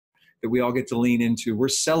that we all get to lean into. We're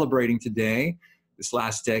celebrating today, this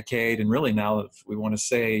last decade, and really now, if we want to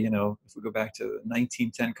say, you know, if we go back to the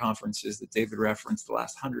 1910 conferences that David referenced, the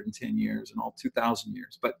last 110 years and all 2,000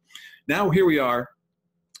 years. But now here we are,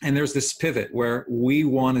 and there's this pivot where we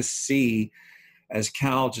want to see, as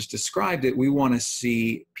Cal just described it, we want to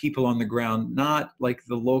see people on the ground, not like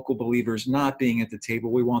the local believers not being at the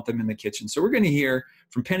table. We want them in the kitchen. So we're going to hear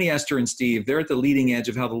from Penny, Esther, and Steve. They're at the leading edge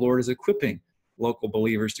of how the Lord is equipping local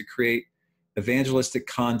believers to create evangelistic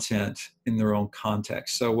content in their own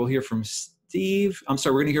context. So we'll hear from Steve. I'm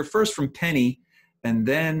sorry, we're going to hear first from Penny, and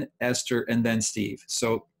then Esther, and then Steve.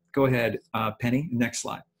 So go ahead, Penny, next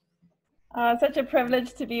slide. Such a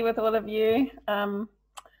privilege to be with all of you.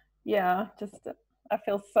 Yeah, just I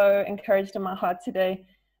feel so encouraged in my heart today.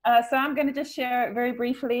 So I'm going to just share very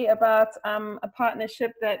briefly about a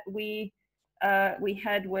partnership that we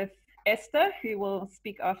had with Esther, who will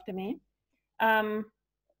speak after me.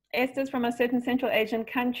 Esther's from a certain Central Asian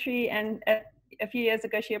country, and a few years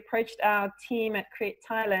ago she approached our team at Create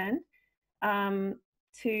Thailand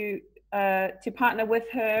to partner with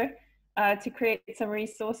her to create some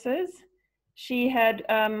resources. She had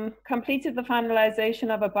completed the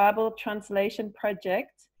finalization of a Bible translation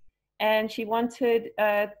project, and she wanted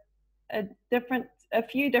a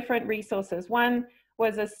few different resources. One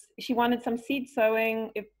was she wanted some seed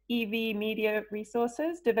sowing EV media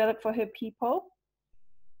resources developed for her people,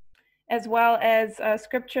 as well as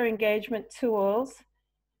scripture engagement tools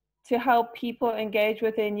to help people engage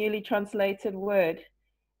with their newly translated word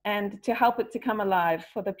and to help it to come alive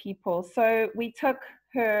for the people. So we took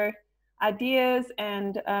her ideas,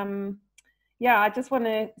 and yeah, I just want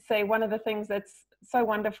to say one of the things that's so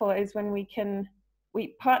wonderful is when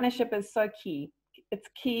partnership is so key. It's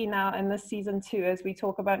key now in this season too, as we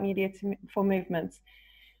talk about media for movements.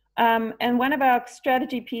 And one of our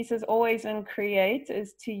strategy pieces always in Create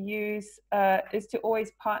is to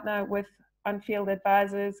always partner with on-field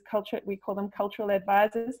advisors, we call them cultural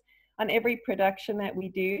advisors, on every production that we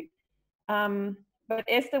do. But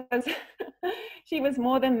Esther she was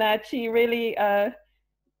more than that. She really,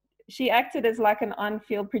 she acted as like an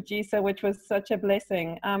on-field producer, which was such a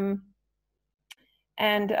blessing.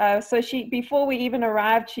 So before we even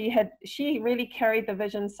arrived, she really carried the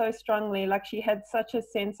vision so strongly. Like she had such a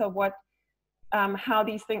sense of how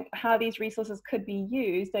these resources could be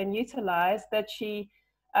used and utilized, that she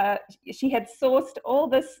had sourced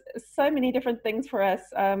so many different things for us,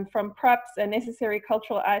 from props and necessary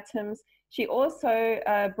cultural items. She also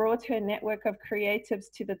brought her network of creatives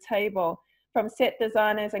to the table, from set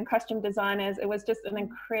designers and costume designers. It was just an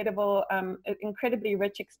incredibly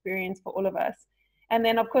rich experience for all of us. And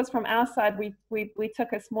then, of course, from our side, we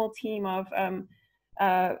took a small team of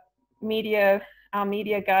our media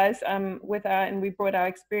guys and we brought our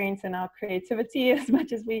experience and our creativity as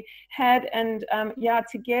much as we had. And yeah,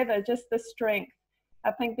 together, just the strength.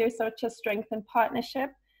 I think there's such a strength in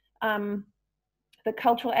partnership. The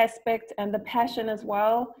cultural aspect and the passion as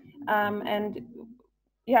well. And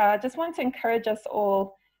yeah, I just want to encourage us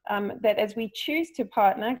all that as we choose to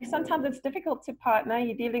partner, sometimes it's difficult to partner.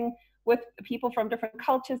 You're dealing with people from different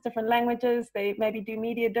cultures, different languages, they maybe do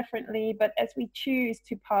media differently, but as we choose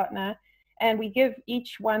to partner and we give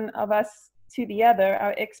each one of us to the other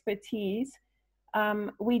our expertise,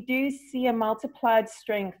 we do see a multiplied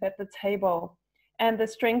strength at the table. And the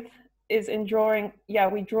strength is in drawing,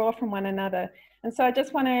 we draw from one another. And so I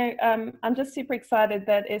just want to, I'm just super excited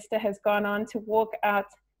that Esther has gone on to walk out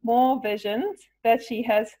more visions that she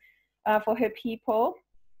has for her people.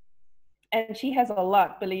 And she has a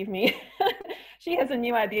lot, believe me. She has a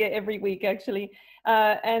new idea every week, actually.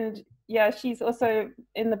 And yeah, she's also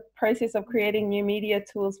in the process of creating new media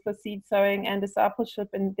tools for seed sowing and discipleship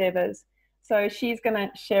endeavors. So she's going to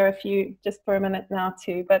share a few just for a minute now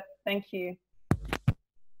too, but thank you.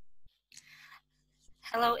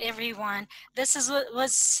 Hello, everyone. It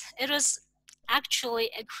was actually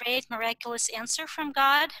a great miraculous answer from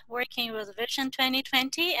God, working with Vision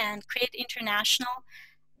 2020 and Create International.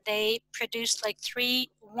 They produced like 3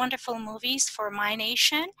 wonderful movies for my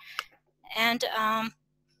nation. And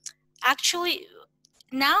actually,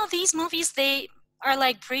 now these movies, they are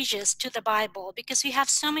like bridges to the Bible, because we have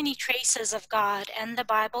so many traces of God and the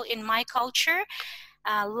Bible in my culture.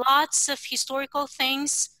 Lots of historical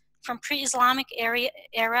things from pre-Islamic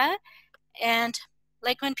era. And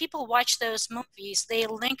like when people watch those movies, they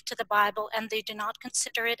link to the Bible and they do not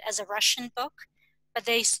consider it as a Russian book, but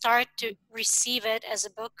they start to receive it as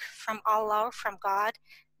a book from Allah, from God,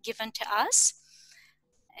 given to us.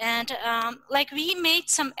 And like we made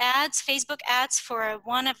some ads, Facebook ads for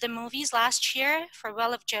one of the movies last year for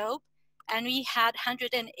Well of Job, and we had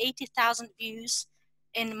 180,000 views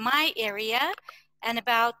in my area and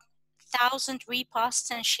about 1,000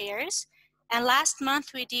 reposts and shares. And last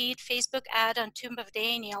month we did Facebook ad on Tomb of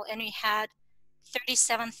Daniel, and we had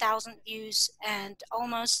 37,000 views and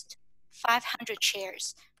almost 500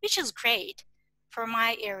 shares, which is great for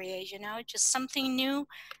my area, you know, just something new.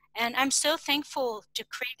 And I'm so thankful to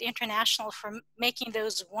Create International for making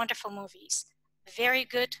those wonderful movies. Very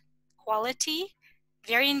good quality,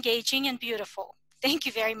 very engaging and beautiful. Thank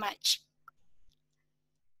you very much.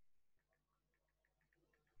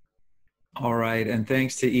 All right, and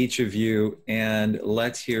thanks to each of you. And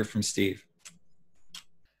let's hear from Steve.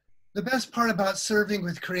 The best part about serving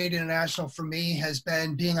with Create International for me has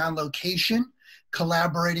been being on location,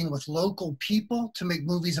 collaborating with local people to make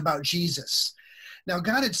movies about Jesus. Now,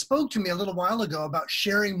 God had spoke to me a little while ago about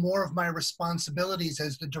sharing more of my responsibilities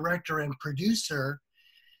as the director and producer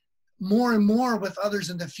more and more with others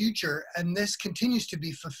in the future, and this continues to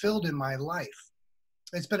be fulfilled in my life.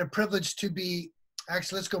 It's been a privilege to be,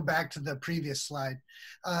 actually, let's go back to the previous slide.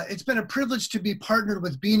 It's been a privilege to be partnered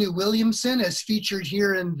with Binu Williamson, as featured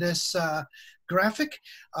here in this graphic,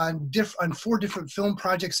 on 4 different film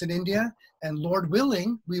projects in India. And Lord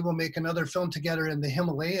willing, we will make another film together in the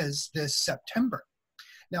Himalayas this September.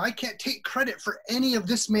 Now, I can't take credit for any of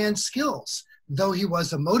this man's skills, though he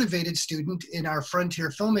was a motivated student in our Frontier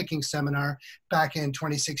Filmmaking Seminar back in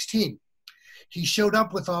 2016. He showed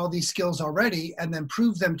up with all these skills already and then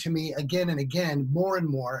proved them to me again and again, more and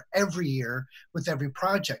more, every year with every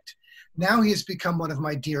project. Now he has become one of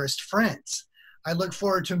my dearest friends. I look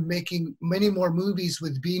forward to making many more movies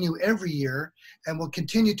with Binu every year, and will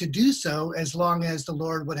continue to do so as long as the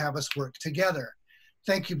Lord would have us work together.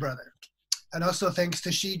 Thank you, brother. And also thanks to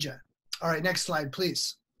Shija. All right, next slide,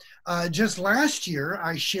 please. Just last year,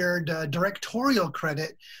 I shared directorial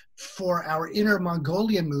credit for our Inner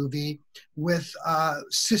Mongolian movie with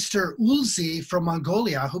Sister Ulzi from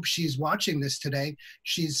Mongolia. I hope she's watching this today.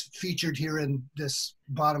 She's featured here in this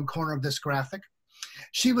bottom corner of this graphic.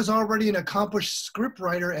 She was already an accomplished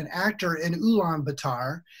scriptwriter and actor in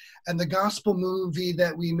Ulaanbaatar, and the gospel movie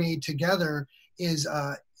that we made together is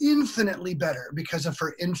infinitely better because of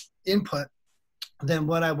her input than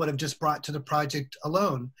what I would have just brought to the project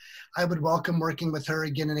alone. I would welcome working with her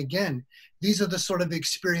again and again. These are the sort of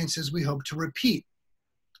experiences we hope to repeat.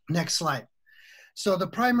 Next slide. So the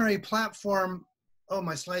primary platform, oh,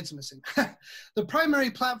 my slide's missing. The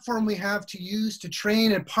primary platform we have to use to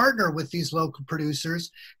train and partner with these local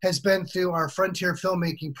producers has been through our Frontier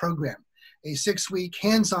Filmmaking Program, a 6-week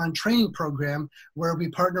hands-on training program where we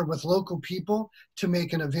partner with local people to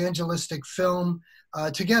make an evangelistic film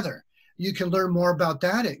together. You can learn more about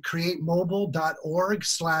that at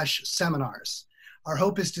createmobile.org/seminars. Our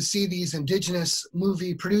hope is to see these Indigenous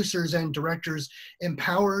movie producers and directors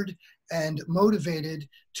empowered and motivated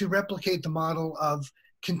to replicate the model of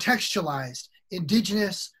contextualized,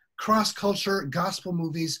 Indigenous, cross-culture gospel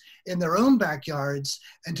movies in their own backyards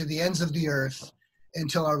and to the ends of the earth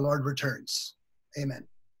until our Lord returns. Amen.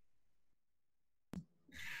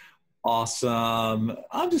 Awesome.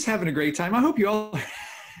 I'm just having a great time. I hope you all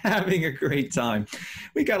having a great time.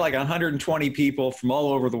 We got like 120 people from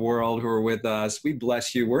all over the world who are with us. We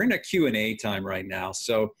bless you. We're in a Q&A time right now.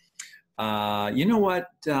 So you know what,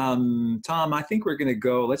 Tom, I think we're going to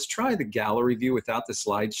go, let's try the gallery view without the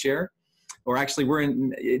slide share. Or actually,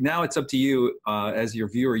 now it's up to you as your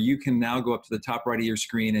viewer. You can now go up to the top right of your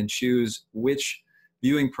screen and choose which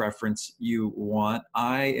viewing preference you want.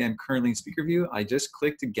 I am currently in speaker view. I just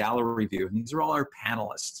clicked a gallery view, and these are all our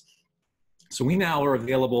panelists. So we now are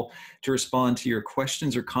available to respond to your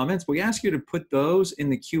questions or comments. We ask you to put those in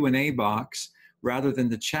the Q&A box rather than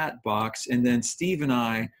the chat box, and then Steve and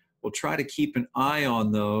I will try to keep an eye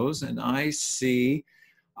on those. And I see,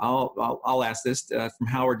 I'll ask this from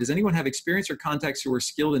Howard. Does anyone have experience or contacts who are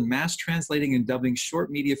skilled in mass translating and dubbing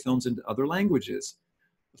short media films into other languages?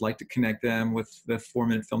 I'd like to connect them with the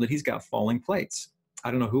 4-minute film that he's got, Falling Plates.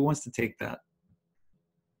 I don't know who wants to take that.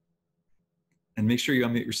 And make sure you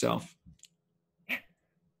unmute yourself.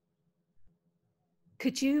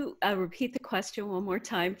 Could you repeat the question one more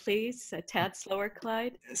time, please? A tad slower,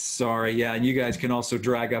 Clyde. Sorry, yeah, and you guys can also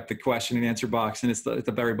drag up the question and answer box, and it's at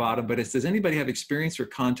the very bottom, but it says, anybody have experience or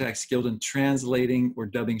contacts skilled in translating or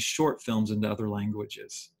dubbing short films into other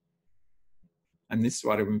languages? And this is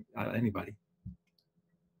what anybody.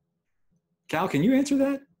 Cal, can you answer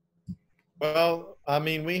that? Well, I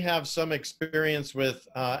mean, we have some experience with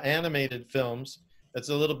animated films. It's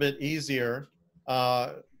a little bit easier.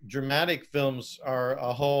 Dramatic films are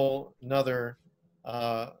a whole nother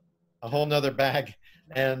bag,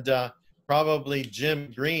 and probably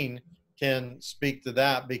Jim Green can speak to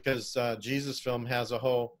that, because Jesus film has a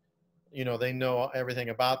whole you know, they know everything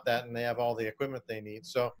about that and they have all the equipment they need.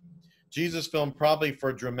 So Jesus Film probably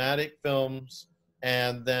for dramatic films,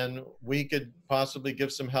 and then we could possibly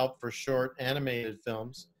give some help for short animated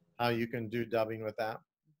films, how you can do dubbing with that.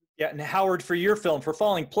 Yeah, and Howard, for your film, for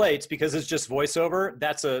Falling Plates, because it's just voiceover,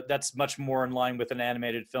 that's much more in line with an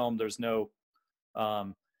animated film. There's no,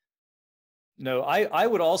 I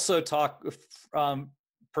would also talk,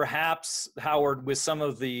 perhaps, Howard, with some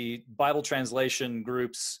of the Bible translation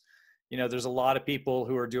groups. You know, there's a lot of people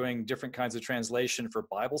who are doing different kinds of translation for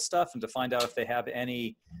Bible stuff, and to find out if they have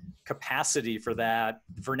any capacity for that,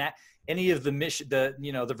 any of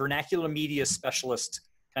the vernacular media specialist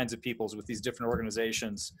kinds of peoples with these different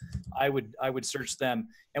organizations, I would search them.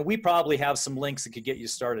 And we probably have some links that could get you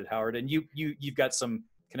started, Howard. And you've got some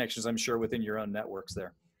connections, I'm sure, within your own networks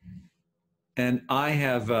there. And I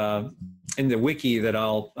have in the wiki that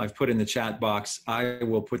I've put in the chat box, I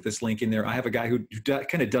will put this link in there. I have a guy who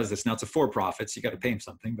kind of does this. Now it's a for-profit, so you got to pay him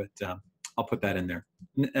something, but I'll put that in there.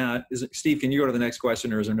 Steve, can you go to the next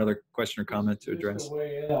question, or is there another question or comment to address? Just to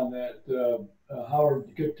weigh in on that, Howard,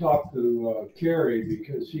 you could talk to Kerry,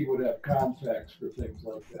 because he would have contacts for things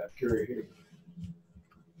like that. Kerry Hagan.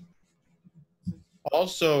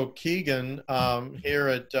 Also, Keegan here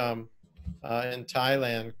at in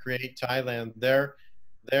Thailand, Create Thailand,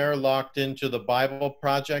 they're locked into the Bible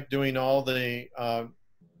Project, doing all the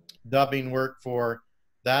dubbing work for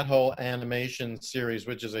that whole animation series,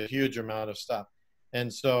 which is a huge amount of stuff.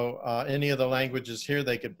 And so any of the languages here,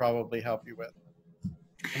 they could probably help you with.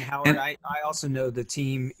 And Howard, I also know the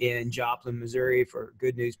team in Joplin, Missouri for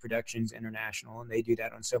Good News Productions International, and they do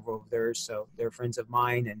that on several of theirs. So they're friends of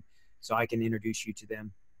mine, and so I can introduce you to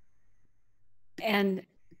them. And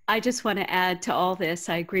I just want to add to all this,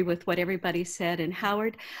 I agree with what everybody said. And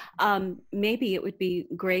Howard, maybe it would be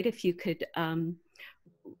great if you could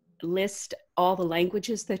list all the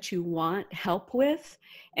languages that you want help with,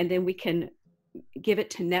 and then we can give it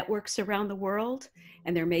to networks around the world.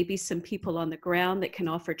 And there may be some people on the ground that can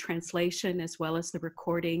offer translation as well as the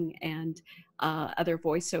recording and other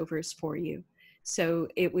voiceovers for you. So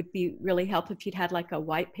it would be really helpful if you'd had like a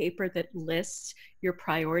white paper that lists your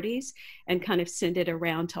priorities and kind of send it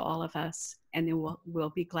around to all of us, and then we'll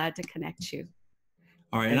be glad to connect you.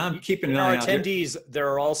 All right, and I'm keeping an our eye out. Attendees, there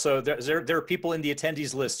are also there are people in the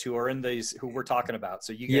attendees list who are in these who we're talking about.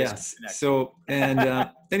 So you guys yes. Can connect. So and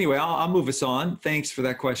anyway, I'll move us on. Thanks for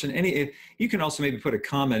that question. You can also maybe put a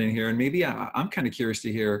comment in here, and maybe I'm kind of curious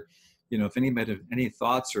to hear, you know, if anybody have any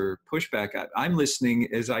thoughts or pushback. I'm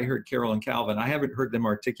listening as I heard Carol and Calvin. I haven't heard them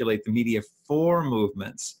articulate the media for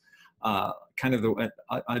movements, kind of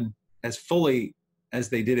as fully as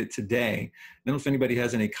they did it today. I don't know if anybody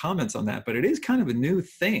has any comments on that, but it is kind of a new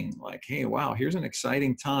thing. Like, hey, wow, here's an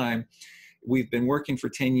exciting time. We've been working for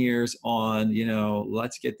 10 years on, you know,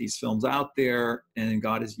 let's get these films out there, and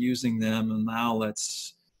God is using them, and now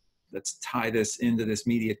let's tie this into this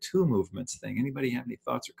Media 2 movements thing. Anybody have any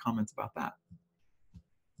thoughts or comments about that?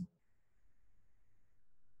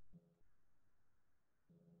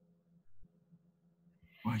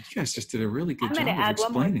 Wow, you guys just did a really good job of explaining. I'm going to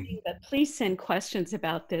add one more thing, but please send questions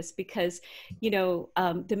about this, because, you know,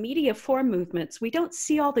 the Media 4 movements, we don't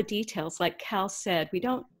see all the details. Like Cal said, we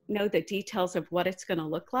don't know the details of what it's going to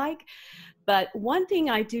look like. But one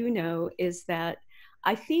thing I do know is that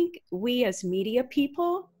I think we as media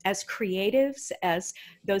people, as creatives, as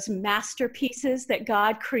those masterpieces that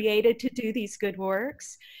God created to do these good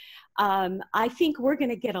works, I think we're going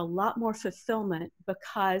to get a lot more fulfillment,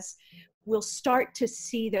 because we'll start to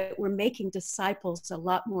see that we're making disciples a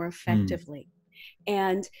lot more effectively.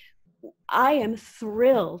 And I am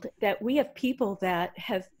thrilled that we have people that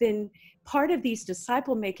have been part of these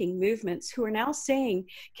disciple-making movements who are now saying,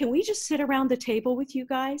 can we just sit around the table with you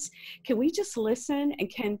guys? Can we just listen? And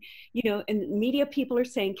can, you know, and media people are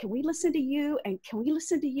saying, can we listen to you? And can we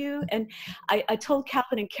listen to you? And I told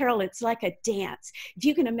Calvin and Carol, it's like a dance. If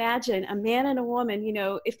you can imagine a man and a woman, you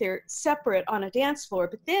know, if they're separate on a dance floor,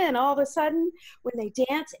 but then all of a sudden when they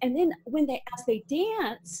dance, and then as they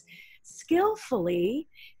dance skillfully,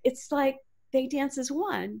 it's like they dance as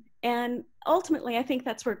one. And ultimately, I think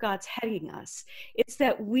that's where God's heading us. It's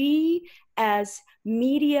that we as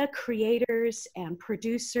media creators and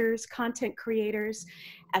producers, content creators,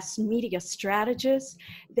 as media strategists,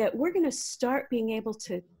 that we're going to start being able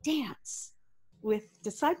to dance with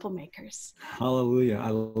disciple makers. Hallelujah. I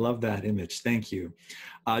love that image. Thank you.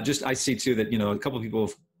 I see too that, you know, a couple of people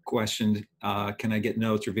have questioned, can I get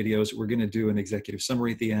notes or videos? We're going to do an executive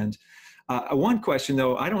summary at the end. One question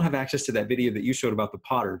though, I don't have access to that video that you showed about the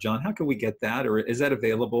potter. John, how can we get that, or is that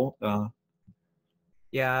available?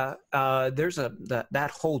 Yeah, there's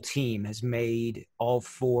that whole team has made all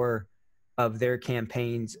 4 of their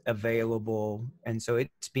campaigns available. And so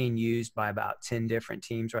it's being used by about 10 different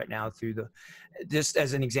teams right now through just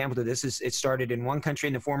as an example to this, it started in one country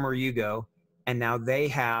in the former Yugo, and now they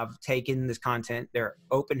have taken this content, they're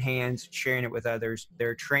open hands, sharing it with others.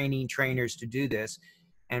 They're training trainers to do this.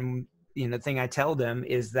 And the thing I tell them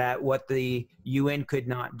is that what the UN could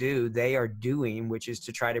not do, they are doing, which is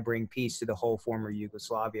to try to bring peace to the whole former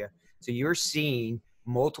Yugoslavia. So you're seeing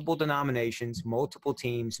multiple denominations, multiple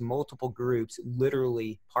teams, multiple groups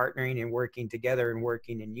literally partnering and working together and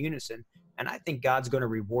working in unison. And I think God's going to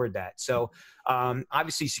reward that. So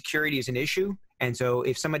obviously security is an issue. And so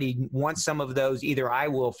if somebody wants some of those, either I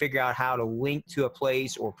will figure out how to link to a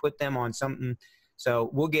place or put them on something. So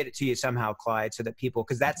we'll get it to you somehow, Clyde, so that people,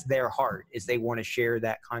 because that's their heart, is they want to share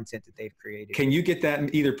that content that they've created. Can you get that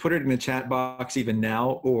and either put it in the chat box even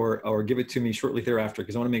now or give it to me shortly thereafter?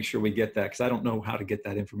 Because I want to make sure we get that, because I don't know how to get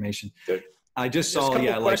that information. I just saw, there's a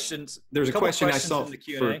couple questions. There's a question I saw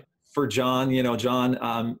for John.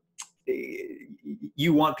 John,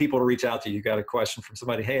 you want people to reach out to you. You got a question from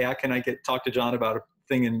somebody. Hey, how can I talk to John about a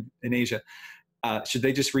thing in Asia? Should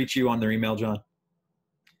they just reach you on their email, John?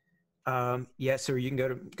 Yes, sir. You can go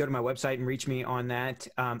to my website and reach me on that.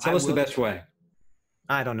 Tell us the best way.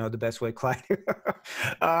 I don't know the best way, Clyde.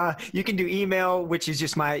 You can do email, which is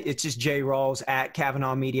just it's just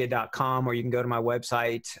jrawls@kavanaughmedia.com, or you can go to my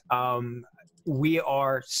website.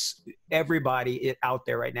 Everybody out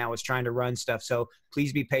there right now is trying to run stuff. So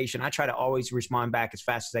please be patient. I try to always respond back as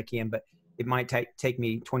fast as I can, but it might take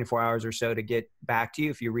me 24 hours or so to get back to you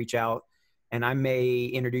if you reach out. And I may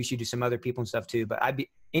introduce you to some other people and stuff too, but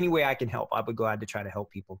any way I can help, I'd be glad to try to help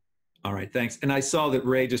people. All right, thanks. And I saw that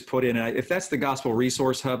Ray just put in, if that's the Gospel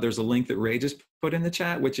Resource Hub, there's a link that Ray just put in the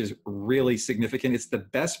chat, which is really significant. It's the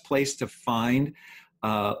best place to find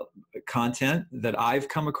content that I've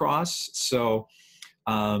come across. So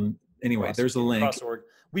anyway, there's a link.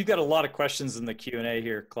 We've got a lot of questions in the Q&A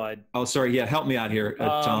here, Clyde. Oh, sorry. Yeah, help me out here,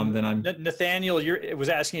 Tom. Then Nathaniel, was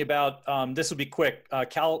asking about, this will be quick.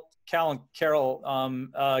 Cal and Carol,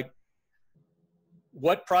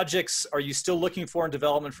 what projects are you still looking for in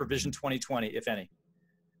development for Vision 2020, if any?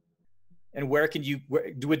 And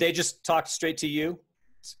would they just talk straight to you?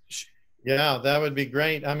 Yeah, that would be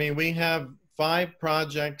great. I mean, we have 5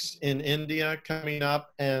 projects in India coming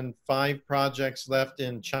up and 5 projects left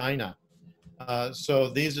in China. So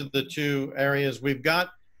these are the 2 areas. We've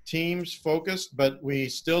got teams focused, but we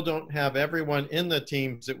still don't have everyone in the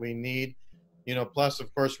teams that we need. Plus,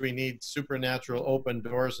 of course, we need supernatural open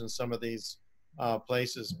doors in some of these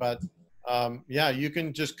places. But yeah, you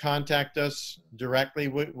can just contact us directly.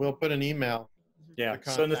 We'll put an email. Yeah.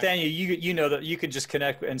 So Nathaniel, you know that you can just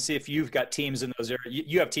connect and see if you've got teams in those areas.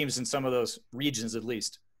 You have teams in some of those regions at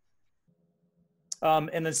least.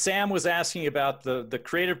 And then Sam was asking about the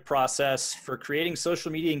creative process for creating social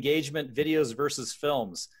media engagement videos versus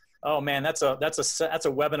films. Oh man, that's a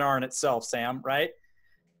webinar in itself, Sam, right?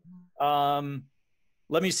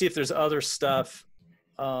 Let me see if there's other stuff.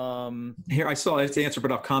 Here, I saw, to answer,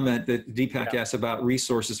 but I'll comment that Deepak asked about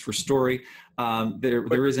resources for story.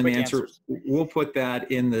 There is an answer. We'll put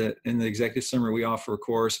that in the executive summary we offer, of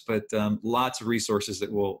course, but lots of resources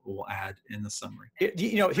that we'll add in the summary.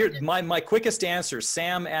 Here, my quickest answer,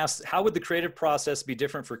 Sam asked, how would the creative process be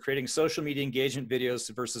different for creating social media engagement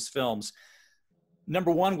videos versus films?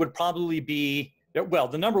 Number one would probably be, well,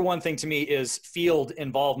 the number one thing to me is field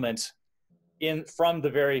involvement from the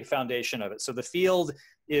very foundation of it. So the field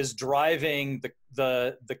is driving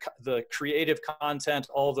the creative content,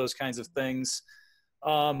 all those kinds of things.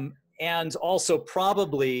 And also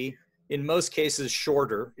probably in most cases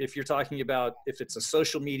shorter. If you're talking about, if it's a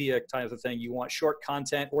social media type of thing, you want short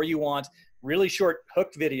content, or you want really short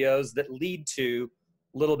hooked videos that lead to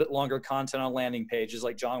a little bit longer content on landing pages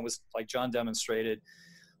like John demonstrated.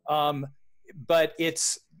 But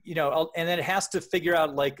it's, and then it has to figure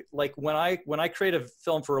out like when I create a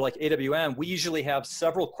film for like AWM, we usually have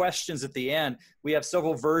several questions at the end. We have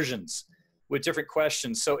several versions with different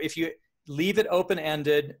questions. So if you leave it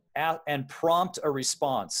open-ended and prompt a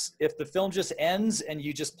response, if the film just ends and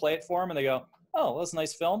you just play it for them and they go, oh, that's a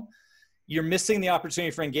nice film, you're missing the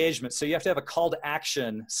opportunity for engagement. So you have to have a call to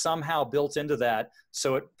action somehow built into that,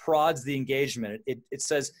 so it prods the engagement. It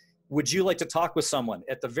says, would you like to talk with someone?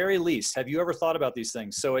 At the very least, have you ever thought about these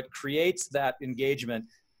things? So it creates that engagement.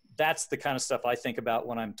 That's the kind of stuff I think about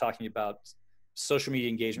when I'm talking about social media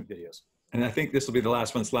engagement videos. And I think this will be the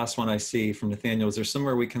last one. It's the last one I see from Nathaniel. Is there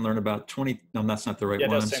somewhere we can learn about no, that's not the right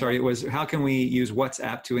one. I'm sorry. It was, how can we use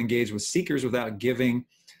WhatsApp to engage with seekers without giving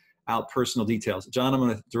out personal details? John, I'm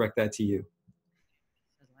going to direct that to you.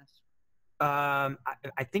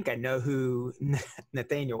 I think I know who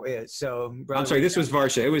Nathaniel is. So I'm sorry, this was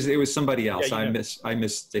Varsha. It was somebody else. Yeah, I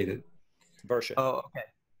misstated. Varsha. Oh,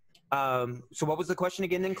 okay. So what was the question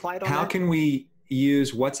again then, Clyde? On How that? can we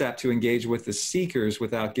use WhatsApp to engage with the seekers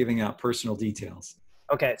without giving out personal details?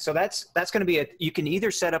 Okay, so that's going to be you can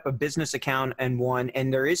either set up a business account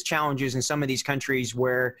and there is challenges in some of these countries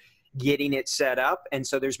where getting it set up. And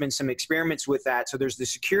so there's been some experiments with that. So there's the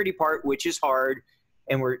security part, which is hard.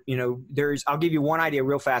 And I'll give you one idea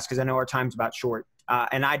real fast because I know our time's about short.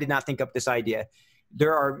 And I did not think up this idea.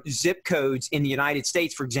 There are zip codes in the United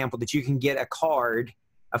States, for example, that you can get a card,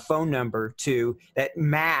 a phone number to that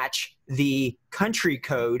match the country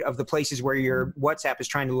code of the places where your WhatsApp is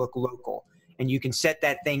trying to look local. And you can set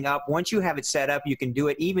that thing up. Once you have it set up, you can do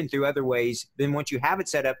it even through other ways. Then once you have it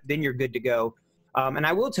set up, then you're good to go. And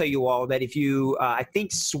I will tell you all that if you, I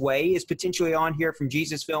think Sway is potentially on here from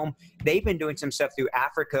Jesus Film. They've been doing some stuff through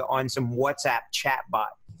Africa on some WhatsApp chatbot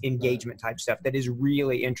engagement type stuff that is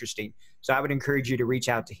really interesting. So I would encourage you to reach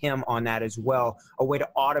out to him on that as well. A way to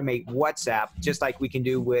automate WhatsApp, just like we can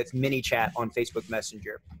do with MiniChat on Facebook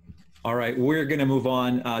Messenger. All right, we're going to move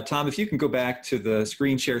on. Tom, if you can go back to the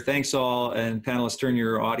screen share. Thanks all, and panelists, turn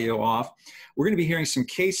your audio off. We're going to be hearing some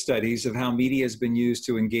case studies of how media has been used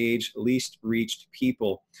to engage least reached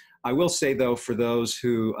people. I will say, though, for those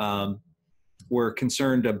who were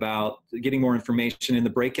concerned about getting more information in the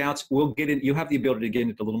breakouts, we'll get in. You have the ability to get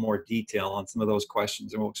into a little more detail on some of those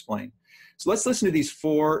questions, and we'll explain. So let's listen to these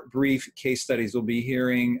 4 brief case studies. We'll be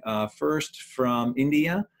hearing first from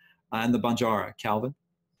India and the Banjara. Calvin?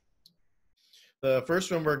 The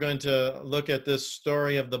first one, we're going to look at this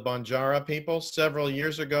story of the Banjara people. Several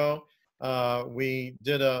years ago, we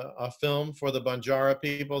did a film for the Banjara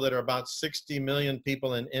people that are about 60 million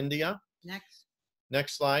people in India.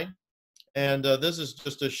 Next slide. And this is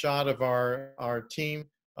just a shot of our team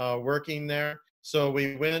working there. So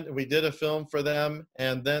we did a film for them,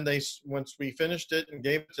 and then once we finished it and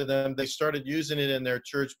gave it to them, they started using it in their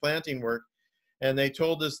church planting work. And they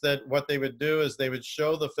told us that what they would do is they would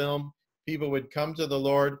show the film, people would come to the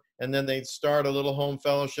Lord, and then they'd start a little home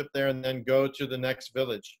fellowship there and then go to the next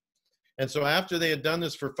village. And so after they had done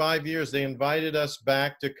this for 5 years, they invited us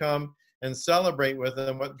back to come and celebrate with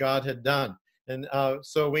them what God had done. And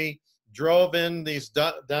so we drove in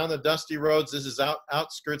down the dusty roads. This is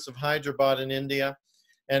outskirts of Hyderabad in India.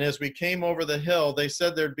 And as we came over the hill, they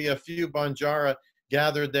said there'd be a few Banjara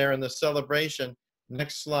gathered there in the celebration.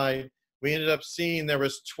 Next slide. We ended up seeing there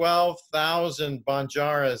was 12,000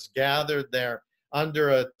 Banjaras gathered there under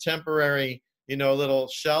a temporary, little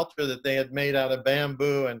shelter that they had made out of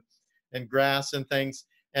bamboo and grass and things.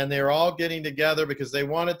 And they were all getting together because they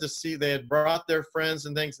wanted to see, they had brought their friends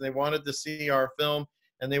and things, and they wanted to see our film,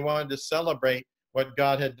 and they wanted to celebrate what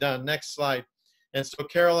God had done. Next slide. And so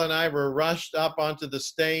Carol and I were rushed up onto the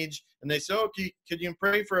stage, and they said, "Oh, could you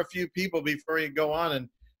pray for a few people before you go on?"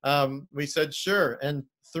 And we said, "Sure." And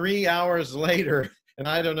 3 hours later, and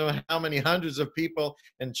I don't know how many hundreds of people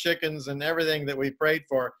and chickens and everything that we prayed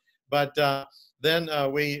for, but then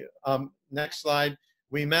next slide,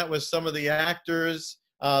 we met with some of the actors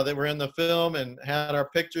that were in the film and had our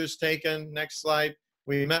pictures taken. Next slide.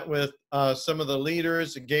 We met with some of the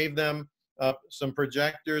leaders and gave them some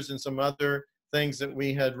projectors and some other things that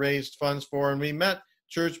we had raised funds for. And we met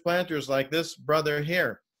church planters like this brother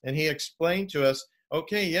here. And he explained to us,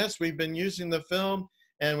 okay, yes, we've been using the film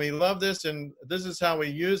and we love this and this is how we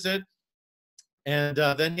use it. And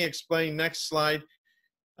then he explained, next slide,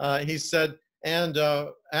 he said, and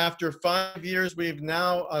after 5 years, we've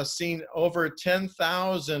now seen over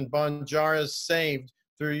 10,000 Banjaras saved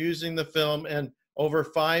through using the film, and over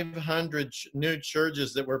 500 new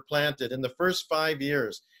churches that were planted in the first 5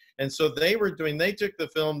 years. And so they took the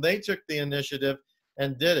film, they took the initiative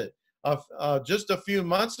and did it. Just a few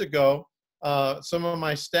months ago, some of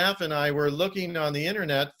my staff and I were looking on the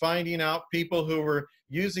internet, finding out people who were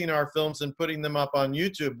using our films and putting them up on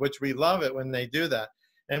YouTube, which we love it when they do that.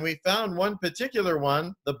 And we found one particular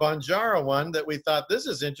one, the Banjara one, that we thought, this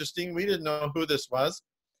is interesting. We didn't know who this was.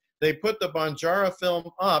 They put the Banjara film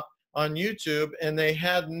up on YouTube, and they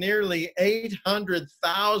had nearly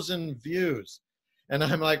 800,000 views. And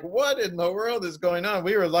I'm like, what in the world is going on?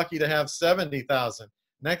 We were lucky to have 70,000.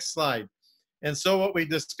 Next slide. And so what we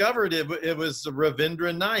discovered, it was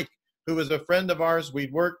Ravindra Naik, who was a friend of ours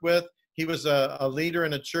we'd worked with. He was a leader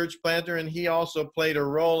and a church planter, and he also played a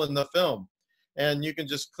role in the film. And you can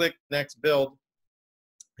just click next build.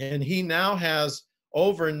 And he now has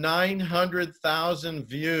over 900,000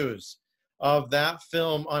 views of that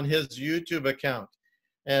film on his YouTube account.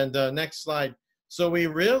 And next slide. So we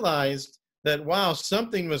realized that, wow,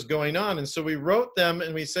 something was going on. And so we wrote them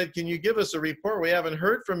and we said, can you give us a report? We haven't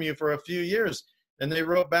heard from you for a few years. And they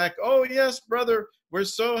wrote back, oh, yes, brother, we're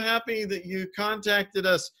so happy that you contacted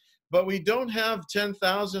us, but we don't have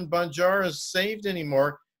 10,000 Banjaras saved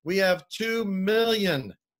anymore. We have 2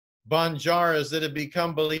 million Banjaras that have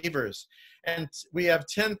become believers. And we have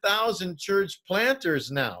 10,000 church planters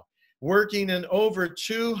now working in over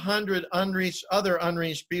 200 other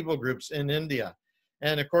unreached people groups in India.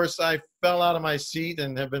 And of course, I fell out of my seat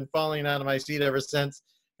and have been falling out of my seat ever since,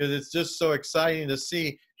 because it's just so exciting to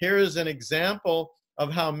see. Here is an example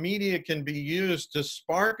of how media can be used to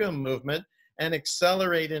spark a movement and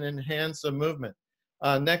accelerate and enhance a movement.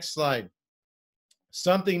 Next slide.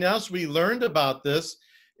 Something else we learned about this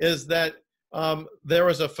is that there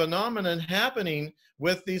was a phenomenon happening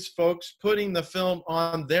with these folks putting the film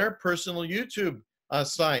on their personal YouTube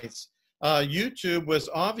sites. YouTube was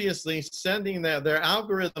obviously sending their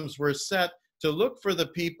algorithms were set to look for the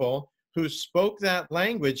people who spoke that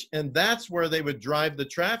language, and that's where they would drive the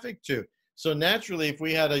traffic to. So naturally, if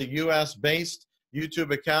we had a US-based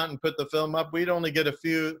YouTube account and put the film up, we'd only get a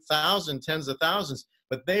few thousand, tens of thousands,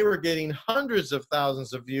 but they were getting hundreds of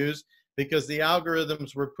thousands of views because the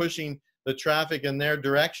algorithms were pushing the traffic in their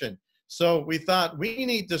direction. So we thought we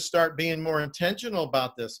need to start being more intentional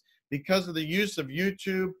about this because of the use of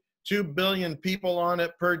YouTube, 2 billion people on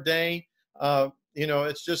it per day. You know,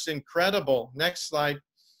 it's just incredible. Next slide.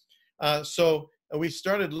 So we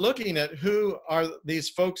started looking at who are these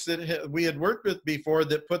folks that we had worked with before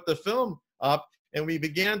that put the film up, and we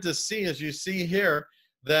began to see, as you see here,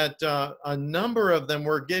 that a number of them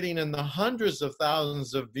were getting in the hundreds of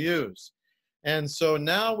thousands of views. And so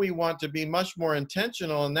now we want to be much more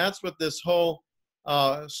intentional, and that's what this whole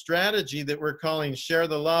strategy that we're calling Share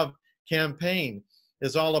the Love campaign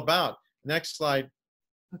is all about. Next slide.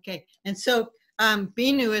 Okay, and so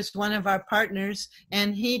Binu is one of our partners,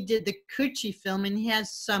 and he did the Kuchi film, and he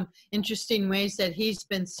has some interesting ways that he's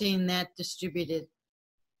been seeing that distributed.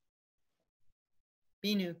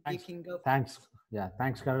 Binu, you can go. Thanks. Yeah,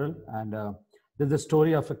 thanks, Carol. And this is the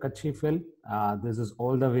story of a Kutchi film. This is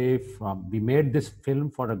all the way from, we made this film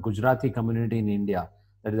for a Gujarati community in India,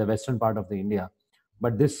 that is the western part of the India.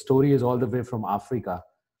 But this story is all the way from Africa.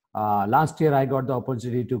 Last year, I got the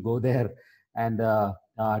opportunity to go there and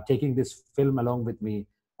taking this film along with me.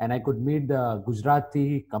 And I could meet the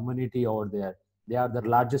Gujarati community over there. They are the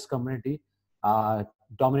largest community,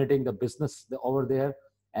 dominating the business over there.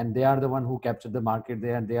 And they are the one who captured the market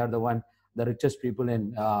there. And they are the richest people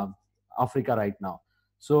in Africa right now.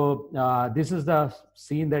 So this is the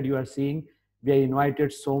scene that you are seeing. We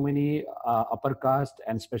invited so many upper caste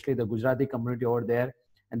and especially the Gujarati community over there.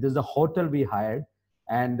 And this is the hotel we hired.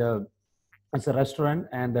 And it's a restaurant,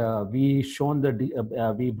 and we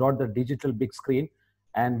brought the digital big screen,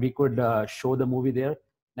 and we could show the movie there.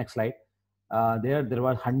 Next slide. There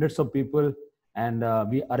were hundreds of people, and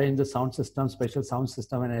we arranged the sound system, special sound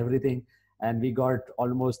system, and everything. And we got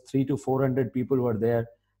almost 300 to 400 people were there,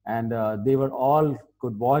 and they were all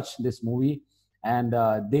could watch this movie, and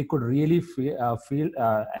they could really feel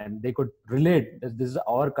and they could relate. This is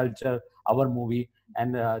our culture, our movie,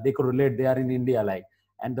 and they could relate. They are in India, like.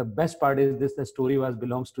 And the best part is this: the story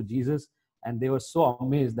belongs to Jesus, and they were so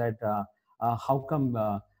amazed that how come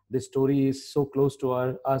this story is so close to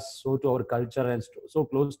us, so to our culture, and so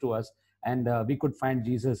close to us, and we could find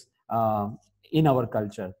Jesus in our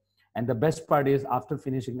culture. And the best part is, after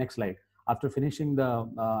finishing, next slide, after finishing the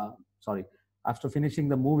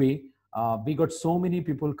movie, we got so many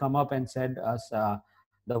people come up and said us,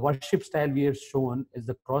 the worship style we have shown is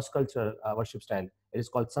the cross-culture worship style. It is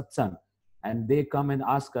called satsang. And they come and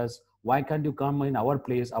ask us, why can't you come in our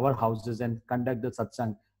place, our houses, and conduct the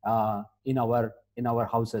satsang in our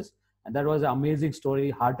houses? And that was an amazing story,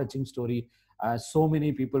 heart-touching story. So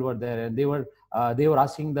many people were there, and they were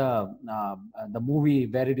asking the movie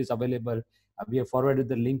where it is available. We have forwarded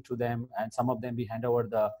the link to them, and some of them we hand over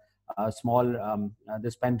the small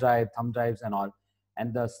this pen drive, thumb drives, and all.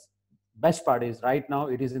 And the best part is, right now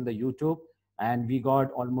it is in the YouTube, and we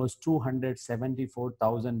got almost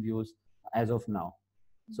 274,000 views as of now.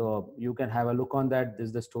 So you can have a look on that. This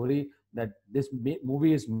is the story that this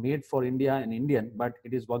movie is made for India and Indian, but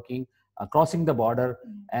it is working, crossing the border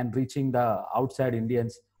and reaching the outside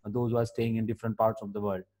Indians, those who are staying in different parts of the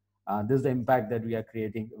world. This is the impact that we are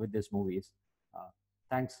creating with these movies.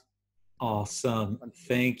 Thanks. Awesome.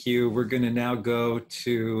 Thank you. We're going to now go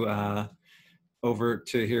to over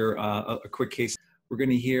to hear a quick case. We're going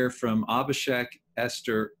to hear from Abhishek,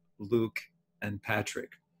 Esther, Luke, and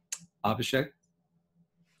Patrick. Abhishek?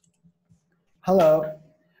 Hello.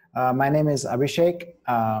 My name is Abhishek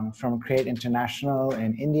from Create International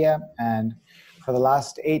in India, and for the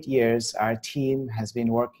last 8 years, our team has been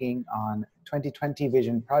working on 2020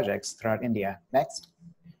 vision projects throughout India. Next.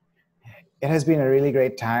 It has been a really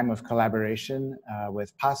great time of collaboration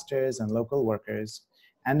with pastors and local workers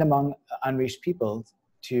and among unreached people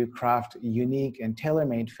to craft unique and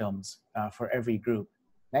tailor-made films for every group.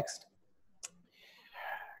 Next.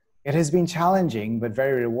 It has been challenging but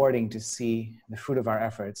very rewarding to see the fruit of our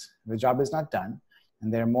efforts. The job is not done,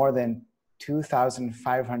 and there are more than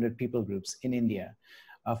 2,500 people groups in India,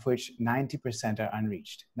 of which 90% are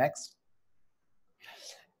unreached. Next.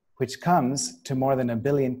 Which comes to more than 1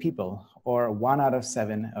 billion people, or 1 out of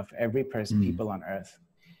 7 of every people on earth.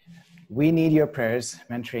 We need your prayers,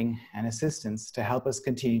 mentoring, and assistance to help us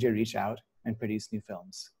continue to reach out and produce new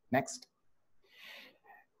films. Next.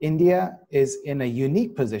 India is in a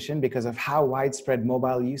unique position because of how widespread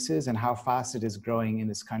mobile use is and how fast it is growing in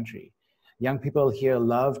this country. Young people here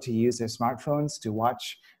love to use their smartphones to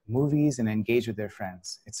watch movies and engage with their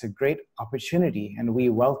friends. It's a great opportunity, and we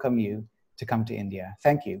welcome you to come to India.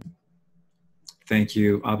 Thank you. Thank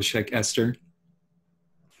you, Abhishek. Esther?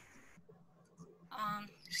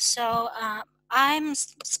 I'm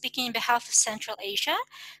speaking on behalf of Central Asia.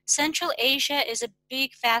 Central Asia is a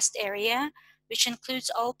big, vast area which includes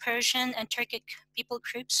all Persian and Turkic people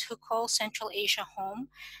groups who call Central Asia home.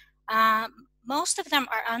 Most of them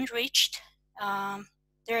are unreached.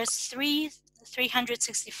 There's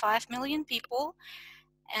 365 million people,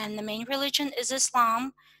 and the main religion is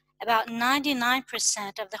Islam. About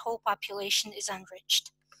 99% of the whole population is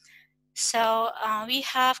unreached. So we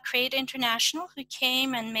have Create International, who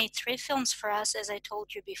came and made 3 films for us, as I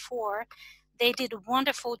told you before. They did a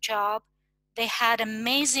wonderful job. They had an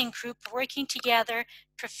amazing group working together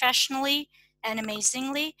professionally and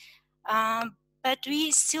amazingly. But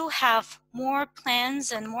we still have more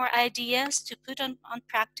plans and more ideas to put on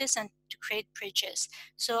practice and to create bridges.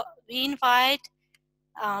 So we invite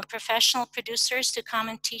professional producers to come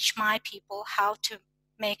and teach my people how to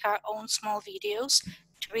make our own small videos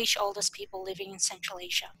to reach all those people living in Central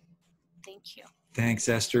Asia. Thank you. Thanks,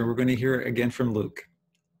 Esther. We're going to hear again from Luke.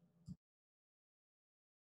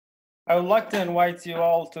 I would like to invite you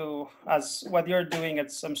all to, as what you're doing,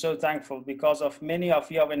 I'm so thankful because of many of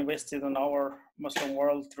you have invested in our Muslim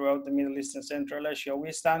world throughout the Middle East and Central Asia.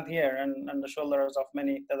 We stand here and on the shoulders of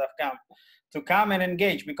many that have come and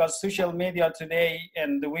engage, because social media today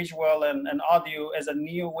and the visual and audio is a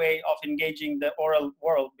new way of engaging the oral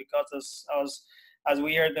world, because as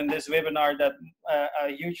we heard in this webinar that a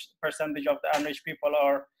huge percentage of the unreached people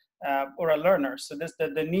are oral learners. So this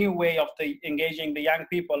the new way of engaging the young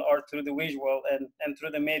people are through the visual and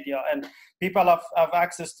through the media. And people have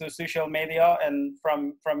access to social media, and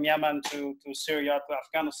from Yemen to Syria to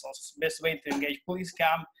Afghanistan. It's the best way to engage. Please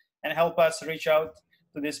come and help us reach out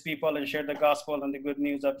to these people and share the gospel and the good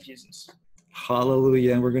news of Jesus.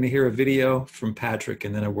 Hallelujah. And we're going to hear a video from Patrick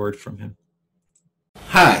and then a word from him.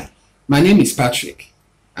 Hi, my name is Patrick,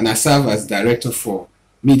 and I serve as Director for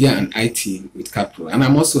Media and IT with Capro, and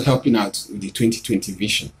I'm also helping out with the 2020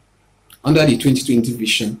 vision. Under the 2020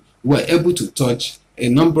 vision, we were able to touch a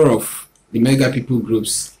number of the mega people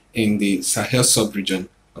groups in the Sahel sub-region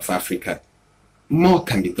of Africa. More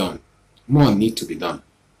can be done. More need to be done.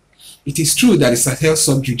 It is true that the Sahel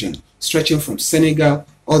sub-region, stretching from Senegal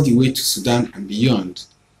all the way to Sudan and beyond,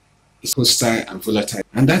 is hostile and volatile.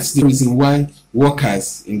 And that's the reason why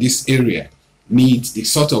workers in this area need the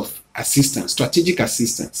sort of assistance, strategic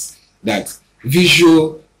assistance, that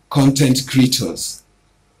visual content creators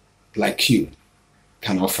like you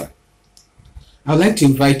can offer. I'd like to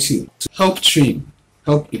invite you to help train,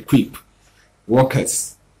 help equip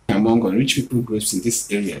workers among unreached people groups in these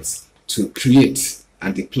areas to create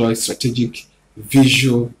and deploy strategic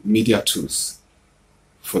visual media tools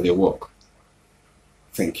for their work.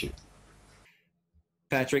 Thank you.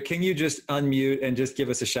 Patrick, can you just unmute and just give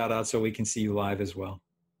us a shout out so we can see you live as well?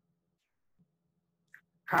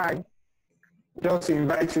 Hi, just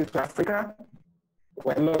invite you to Africa.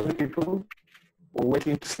 We're lovely people. We're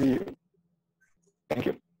waiting to see you. Thank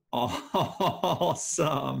you.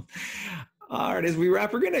 Awesome. All right, as we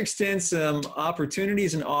wrap, we're going to extend some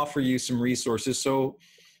opportunities and offer you some resources. So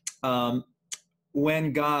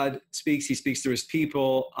when God speaks, he speaks through his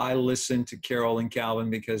people. I listen to Carol and Calvin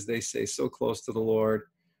because they stay so close to the Lord.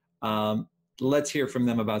 Let's hear from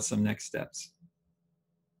them about some next steps.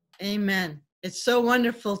 Amen. It's so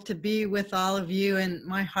wonderful to be with all of you, and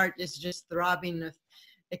my heart is just throbbing with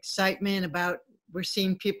excitement about, we're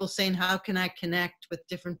seeing people saying, how can I connect with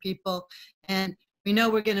different people? And we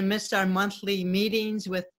know we're going to miss our monthly meetings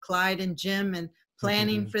with Clyde and Jim, and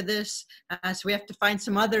planning for this. So we have to find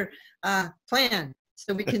some other plan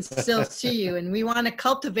so we can still see you. And we want to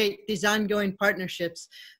cultivate these ongoing partnerships.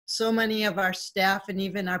 So many of our staff and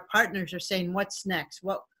even our partners are saying, what's next?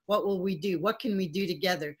 What will we do? What can we do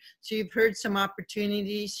together? So you've heard some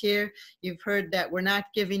opportunities here. You've heard that we're not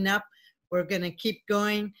giving up. We're going to keep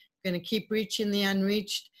going, going to keep reaching the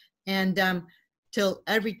unreached, and till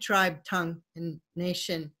every tribe, tongue, and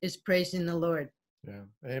nation is praising the Lord. Yeah,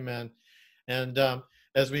 amen. And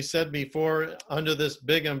as we said before, under this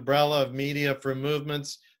big umbrella of Media for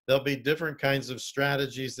Movements, there'll be different kinds of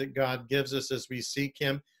strategies that God gives us as we seek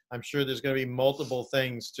Him. I'm sure there's going to be multiple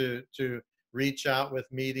things to reach out with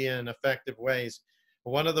media in effective ways.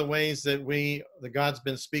 One of the ways that God's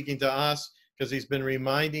been speaking to us, because He's been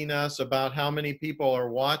reminding us about how many people are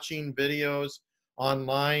watching videos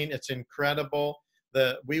online. It's incredible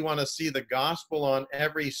that we want to see the gospel on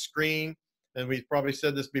every screen. And we've probably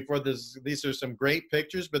said this before, these are some great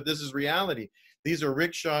pictures, but this is reality. These are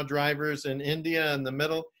rickshaw drivers in India in the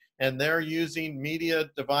middle, and they're using media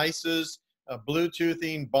devices,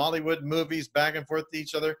 Bluetoothing Bollywood movies back and forth to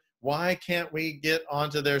each other. Why can't we get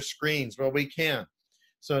onto their screens? Well, we can.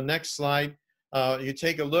 So next slide. You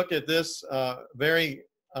take a look at this very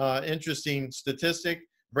interesting statistic,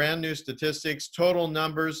 brand new statistics, total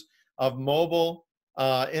numbers of mobile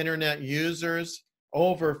internet users,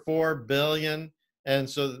 over 4 billion. And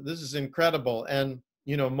so this is incredible. And,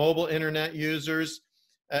 you know, mobile internet users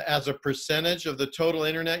as a percentage of the total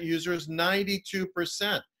internet users,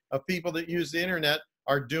 92% of people that use the internet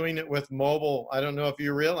are doing it with mobile. I don't know if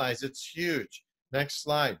you realize it's huge. Next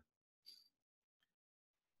slide.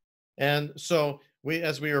 And so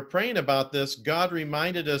as we were praying about this, God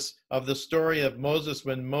reminded us of the story of Moses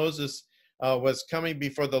when Moses was coming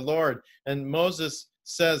before the Lord. And Moses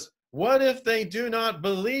says, what if they do not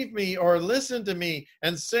believe me or listen to me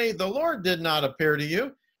and say, the Lord did not appear to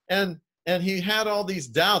you? And he had all these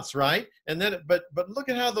doubts, right? And then, but look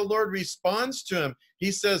at how the Lord responds to him.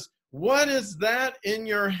 He says, what is that in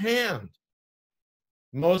your hand?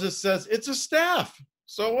 Moses says, it's a staff.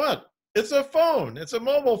 So what? It's a phone. It's a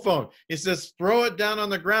mobile phone. He says, throw it down on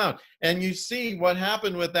the ground. And you see what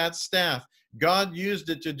happened with that staff. God used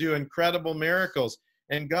it to do incredible miracles.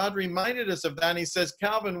 And God reminded us of that. And He says,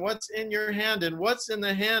 Calvin, what's in your hand and what's in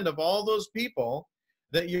the hand of all those people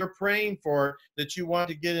that you're praying for, that you want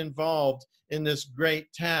to get involved in this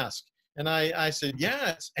great task? And I said, yeah,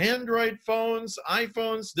 it's Android phones,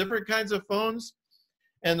 iPhones, different kinds of phones.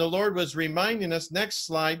 And the Lord was reminding us, next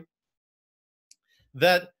slide,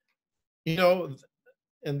 that, you know,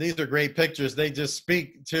 and these are great pictures. They just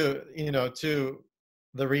speak to, you know, to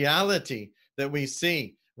the reality that we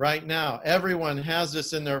see right now. Everyone has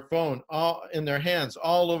this in their phone, all in their hands,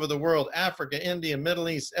 all over the world, Africa, India, Middle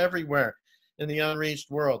East, everywhere in the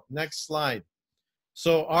unreached world. Next slide.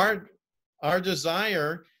 So our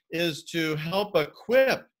desire is to help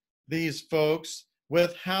equip these folks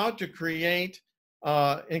with how to create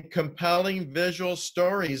compelling visual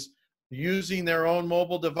stories using their own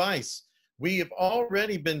mobile device. We have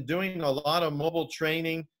already been doing a lot of mobile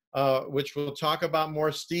training, which we'll talk about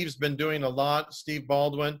more. Steve's been doing a lot, Steve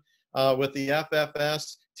Baldwin, with the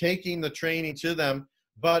FFS, taking the training to them.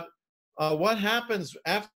 But what happens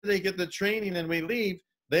after they get the training and we leave?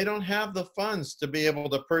 They don't have the funds to be able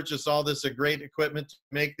to purchase all this great equipment to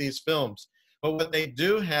make these films. But what they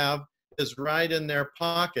do have is right in their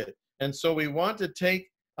pocket. And so we want to take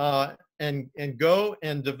and go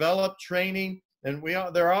and develop training. And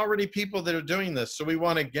there are already people that are doing this. So we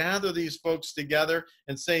want to gather these folks together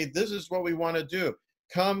and say, this is what we want to do.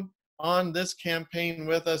 Come on this campaign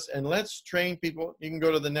with us and let's train people. You can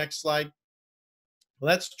go to the next slide.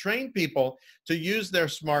 Let's train people to use their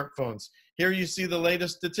smartphones. Here you see the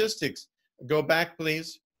latest statistics. Go back,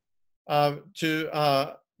 please, that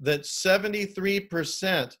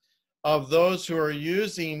 73% of those who are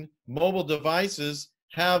using mobile devices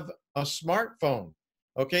have a smartphone.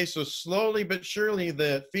 Okay, so slowly but surely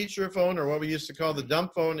the feature phone, or what we used to call the dumb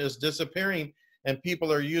phone, is disappearing, and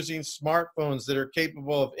people are using smartphones that are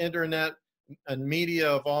capable of internet and media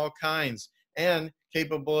of all kinds, and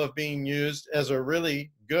capable of being used as a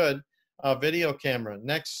really good video camera.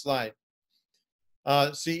 Next slide.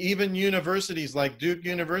 See, even universities like Duke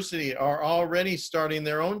University are already starting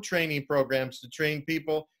their own training programs to train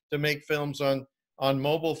people to make films on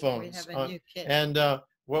mobile phones. We have a new kit. And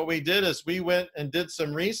what we did is we went and did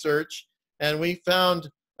some research, and we found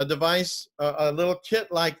a device, a little kit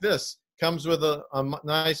like this. Comes with a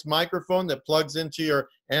nice microphone that plugs into your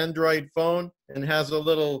Android phone and has a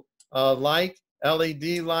little light,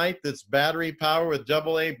 LED light that's battery power with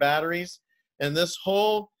AA batteries. And this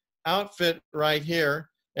whole outfit right here,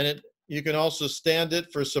 and You can also stand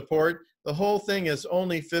it for support. The whole thing is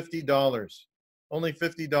only $50. Only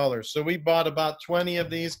 $50. So we bought about 20 of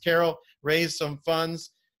these. Carol raised some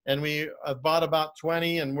funds, and we bought about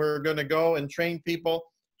 20, and we're going to go and train people,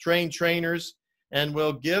 train trainers, and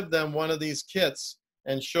we'll give them one of these kits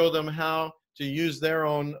and show them how to use their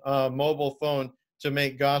own mobile phone to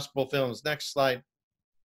make gospel films. Next slide.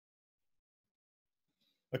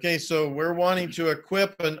 Okay, so we're wanting to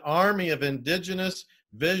equip an army of indigenous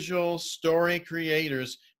visual story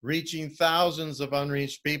creators reaching thousands of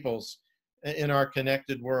unreached peoples in our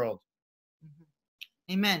connected world.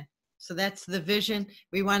 Amen. So that's the vision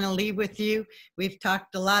we want to leave with you. We've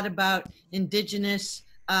talked a lot about indigenous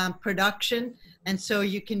production, and so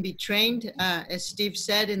you can be trained, as Steve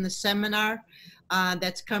said, in the seminar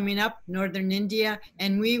that's coming up, Northern India,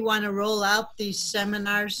 and we want to roll out these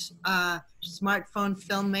seminars, smartphone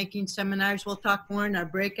filmmaking seminars. We'll talk more in our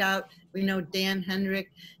breakout. We know Dan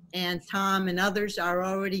Hendrick and Tom and others are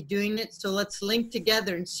already doing it, so let's link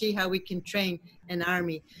together and see how we can train an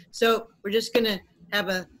army. So we're just going to have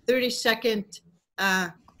a 30-second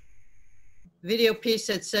video piece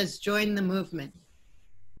that says join the movement.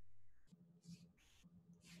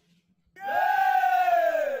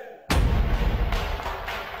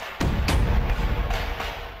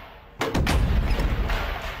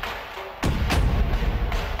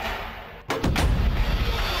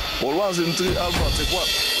 Well, 1, 2, 3, Alpha, take one.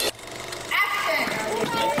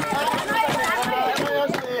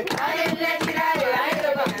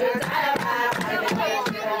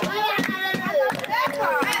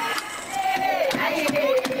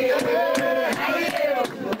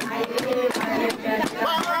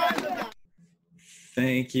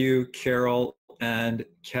 Thank you, Carol and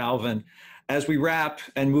Calvin. As we wrap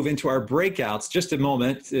and move into our breakouts, just a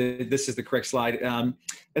moment, this is the correct slide.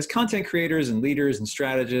 As content creators and leaders and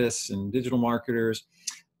strategists and digital marketers,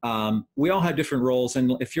 we all have different roles.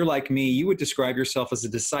 And if you're like me, you would describe yourself as a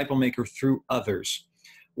disciple maker through others.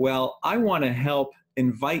 Well, I want to help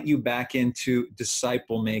invite you back into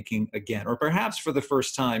disciple making again, or perhaps for the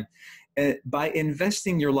first time, by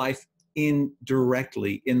investing your life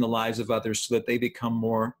indirectly in the lives of others so that they become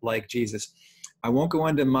more like Jesus. I won't go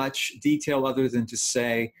into much detail other than to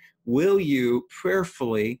say, will you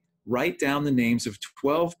prayerfully write down the names of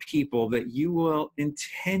 12 people that you will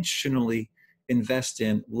intentionally invest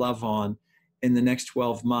in, love on in the next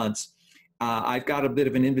 12 months? I've got a bit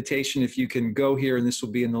of an invitation. If you can go here, and this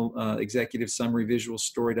will be in the executive summary,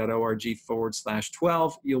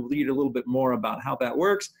 visualstory.org/12. You'll read a little bit more about how that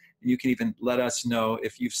works. And you can even let us know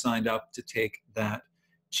if you've signed up to take that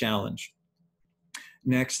challenge.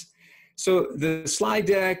 Next. So the slide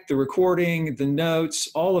deck, the recording, the notes,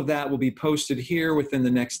 all of that will be posted here within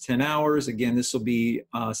the next 10 hours. Again, this will be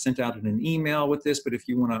sent out in an email with this, but if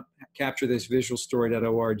you want to capture this,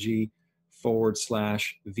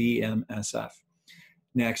 visualstory.org/VMSF.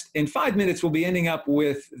 Next, in 5 minutes, we'll be ending up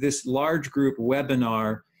with this large group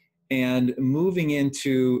webinar and moving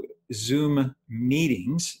into Zoom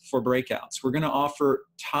meetings for breakouts. We're going to offer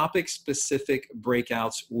topic-specific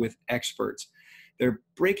breakouts with experts. Their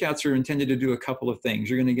breakouts are intended to do a couple of things.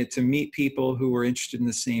 You're going to get to meet people who are interested in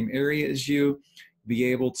the same area as you, be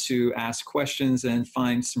able to ask questions and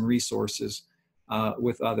find some resources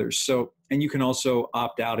with others. So, and you can also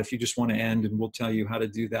opt out if you just want to end, and we'll tell you how to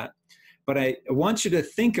do that. But I want you to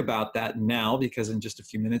think about that now, because in just a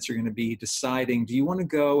few minutes you're going to be deciding, do you want to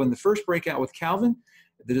go in the first breakout with Calvin?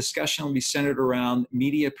 The discussion will be centered around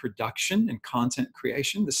media production and content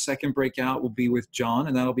creation. The second breakout will be with John,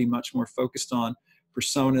 and that'll be much more focused on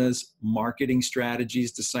personas, marketing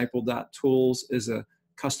strategies. Disciple.tools is a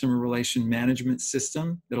customer relation management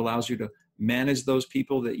system that allows you to manage those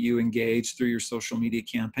people that you engage through your social media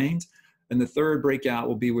campaigns. And the third breakout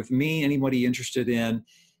will be with me. Anybody interested in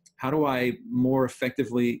how do I more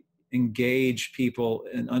effectively engage people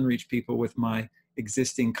and unreached people with my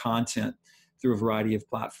existing content through a variety of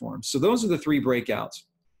platforms. So those are the 3 breakouts.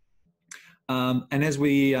 And as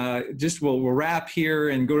we we'll wrap here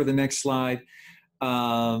and go to the next slide.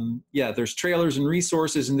 Yeah, there's trailers and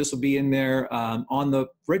resources, and this will be in there. On the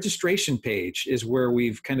registration page is where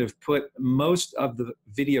we've kind of put most of the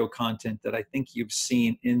video content that I think you've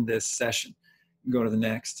seen in this session. Go to the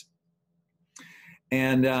next.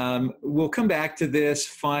 And we'll come back to this,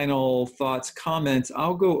 final thoughts, comments.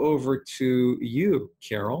 I'll go over to you,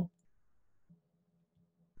 Carol.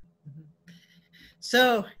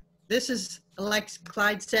 So this is, like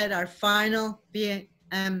Clyde said, our final VMSF.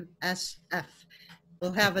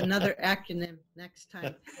 We'll have another acronym next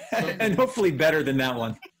time. And hopefully better than that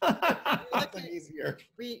one.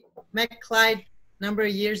 We met Clyde number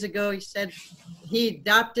of years ago. He said he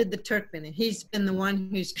adopted the Turkmen, and he's been the one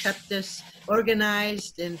who's kept us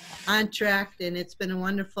organized and on track, and it's been a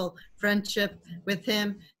wonderful friendship with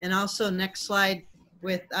him. And also, next slide,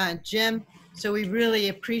 with Jim. So we really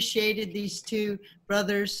appreciated these two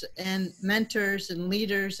brothers and mentors and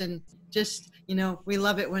leaders, and just, you know, we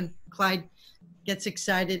love it when Clyde gets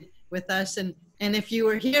excited with us. And if you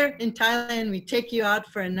were here in Thailand, we take you out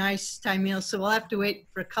for a nice Thai meal. So we'll have to wait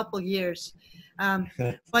for a couple years.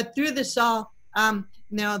 But through this all,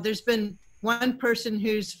 now there's been one person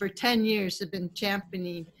who's for 10 years have been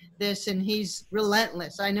championing this, and he's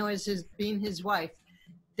relentless. I know as being his wife,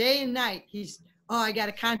 day and night, he's, oh, I got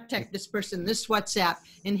to contact this person, this WhatsApp.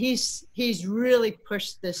 And he's really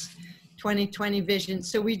pushed this 2020 vision.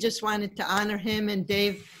 So we just wanted to honor him, and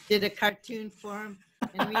Dave did a cartoon for him.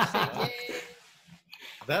 And we said, yay.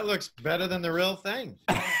 That looks better than the real thing.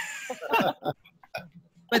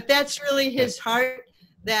 But that's really his heart,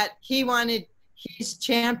 that he's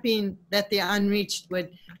championing that the unreached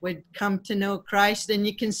would come to know Christ. And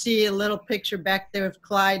you can see a little picture back there of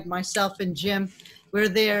Clyde, myself, and Jim. We're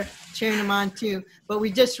there cheering him on too. But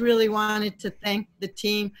we just really wanted to thank the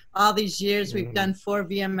team all these years. We've done 4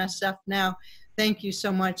 VMSF now. Thank you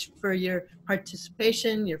so much for your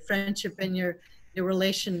participation, your friendship, and your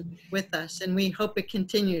relation with us. And we hope it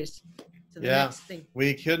continues to the next thing.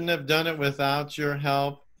 We couldn't have done it without your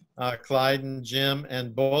help, Clyde and Jim,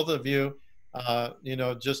 and both of you, you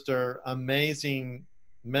know, just are amazing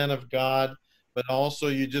men of God, but also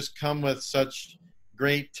you just come with such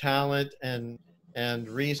great talent and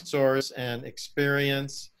resource and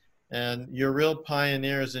experience, and you're real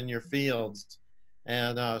pioneers in your fields.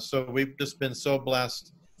 And so we've just been so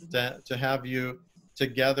blessed to have you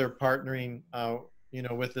together partnering, you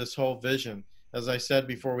know, with this whole vision. As I said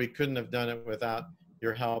before, we couldn't have done it without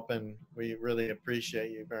your help, and we really appreciate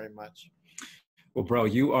you very much. Well, bro,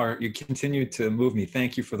 you continue to move me.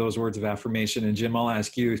 Thank you for those words of affirmation. And Jim, I'll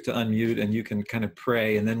ask you to unmute, and you can kind of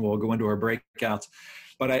pray, and then we'll go into our breakouts.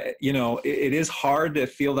 But you know, it is hard to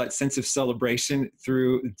feel that sense of celebration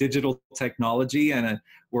through digital technology, and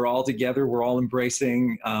we're all together, we're all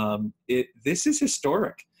embracing it. This is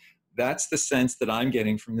historic. That's the sense that I'm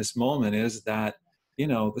getting from this moment, is that, you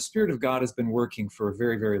know, the Spirit of God has been working for a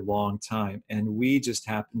very, very long time, and we just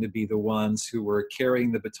happen to be the ones who were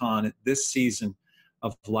carrying the baton at this season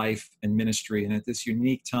of life and ministry, and at this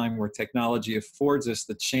unique time where technology affords us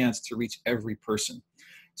the chance to reach every person.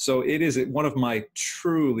 So it is one of my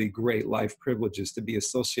truly great life privileges to be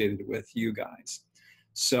associated with you guys.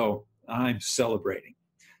 So I'm celebrating.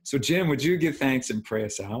 So Jim, would you give thanks and pray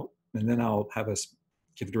us out? And then I'll have us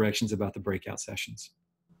give directions about the breakout sessions.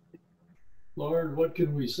 Lord, what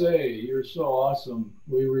can we say? You're so awesome.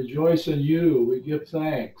 We rejoice in you. We give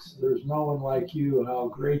thanks. There's no one like you, how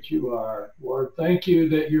great you are. Lord, thank you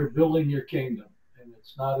that you're building your kingdom, and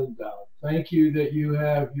it's not in doubt. Thank you that you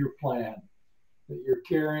have your plan, that you're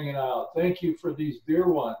carrying it out. Thank you for these dear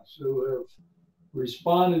ones who have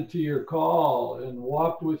responded to your call and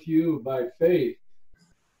walked with you by faith,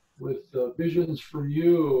 with visions from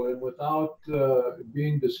you and without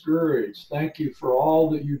being discouraged. Thank you for all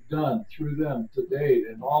that you've done through them to date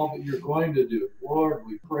and all that you're going to do. Lord,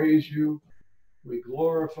 we praise you. We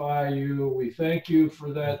glorify you. We thank you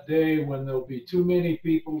for that day when there'll be too many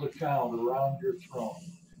people to count around your throne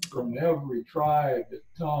from every tribe and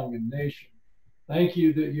tongue and nation. Thank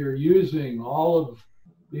you that you're using all of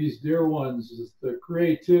these dear ones, the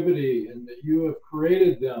creativity, and that you have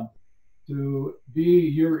created them to be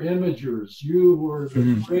your imagers. You were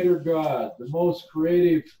the creator God, the most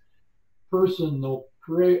creative person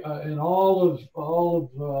in all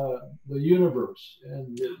of the universe,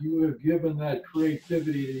 and that you have given that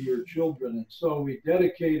creativity to your children. And so we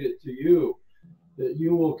dedicate it to you, that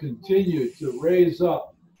you will continue to raise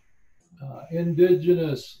up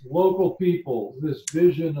indigenous local people, this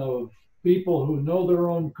vision of people who know their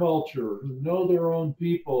own culture, who know their own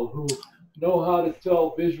people, who know how to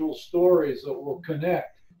tell visual stories that will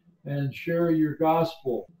connect and share your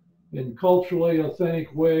gospel in culturally authentic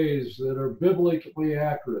ways that are biblically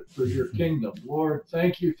accurate for your kingdom. Lord,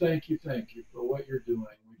 thank you, thank you, thank you for what you're doing.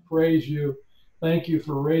 We praise you. Thank you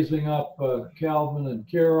for raising up Calvin and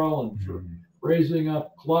Carol, and for raising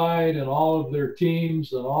up Clyde and all of their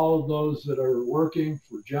teams and all of those that are working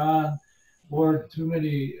for John. Lord, too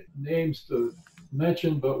many names to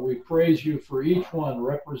mention, but we praise you for each one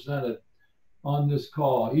represented on this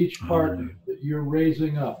call, each partner that you're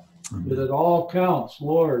raising up, that it all counts,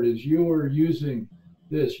 Lord, as you are using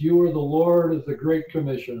this. You are the Lord of the Great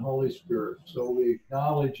Commission, Holy Spirit. So we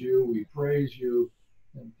acknowledge you, we praise you,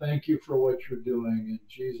 and thank you for what you're doing in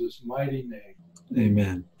Jesus' mighty name.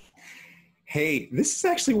 Amen. Hey, this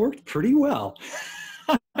has actually worked pretty well.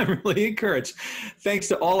 I'm really encouraged. Thanks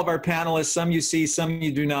to all of our panelists. Some you see, some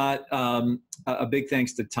you do not. A big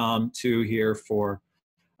thanks to Tom, too, here for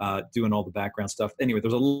doing all the background stuff. Anyway,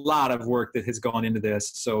 there's a lot of work that has gone into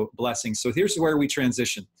this, so blessings. So here's where we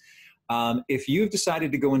transition. If you've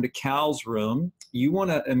decided to go into Cal's room, you want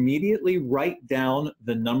to immediately write down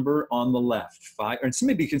the number on the left. 5, or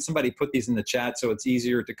maybe somebody put these in the chat so it's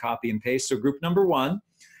easier to copy and paste. So group number 1.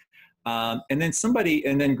 And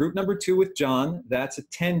then group number 2 with John, that's a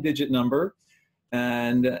 10-digit number.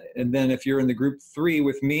 And then if you're in the group 3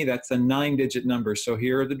 with me, that's a 9-digit number. So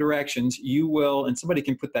here are the directions. You will, and somebody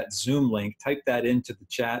can put that Zoom link, type that into the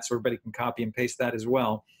chat so everybody can copy and paste that as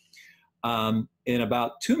well. In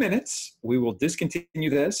about 2 minutes, we will discontinue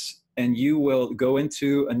this and you will go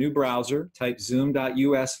into a new browser, type zoom.us/J/.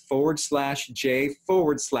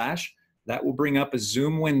 That will bring up a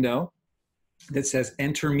Zoom window that says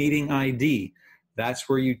enter meeting ID. That's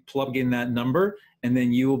where you plug in that number, and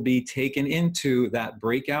then you will be taken into that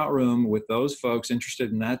breakout room with those folks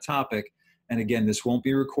interested in that topic. And again, this won't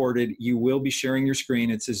be recorded. You will be sharing your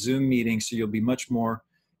screen. It's a Zoom meeting, so you'll be much more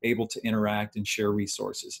able to interact and share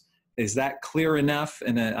resources. Is that clear enough?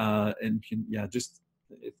 And yeah, just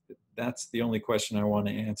that's the only question I want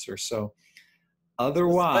to answer. So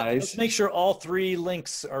otherwise, let's make sure all 3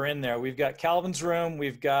 links are in there. We've got Calvin's room,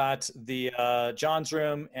 we've got the John's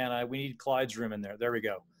room, and we need Clyde's room in there. There we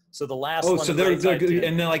go. So the last one. Oh, so they're good.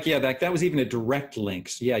 And then that was even a direct link.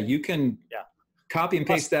 So yeah, you can copy and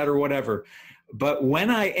paste that or whatever. But when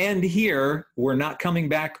I end here, we're not coming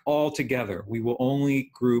back all together. We will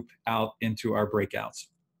only group out into our breakouts.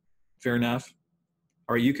 Fair enough?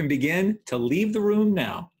 Or you can begin to leave the room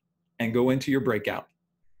now and go into your breakout.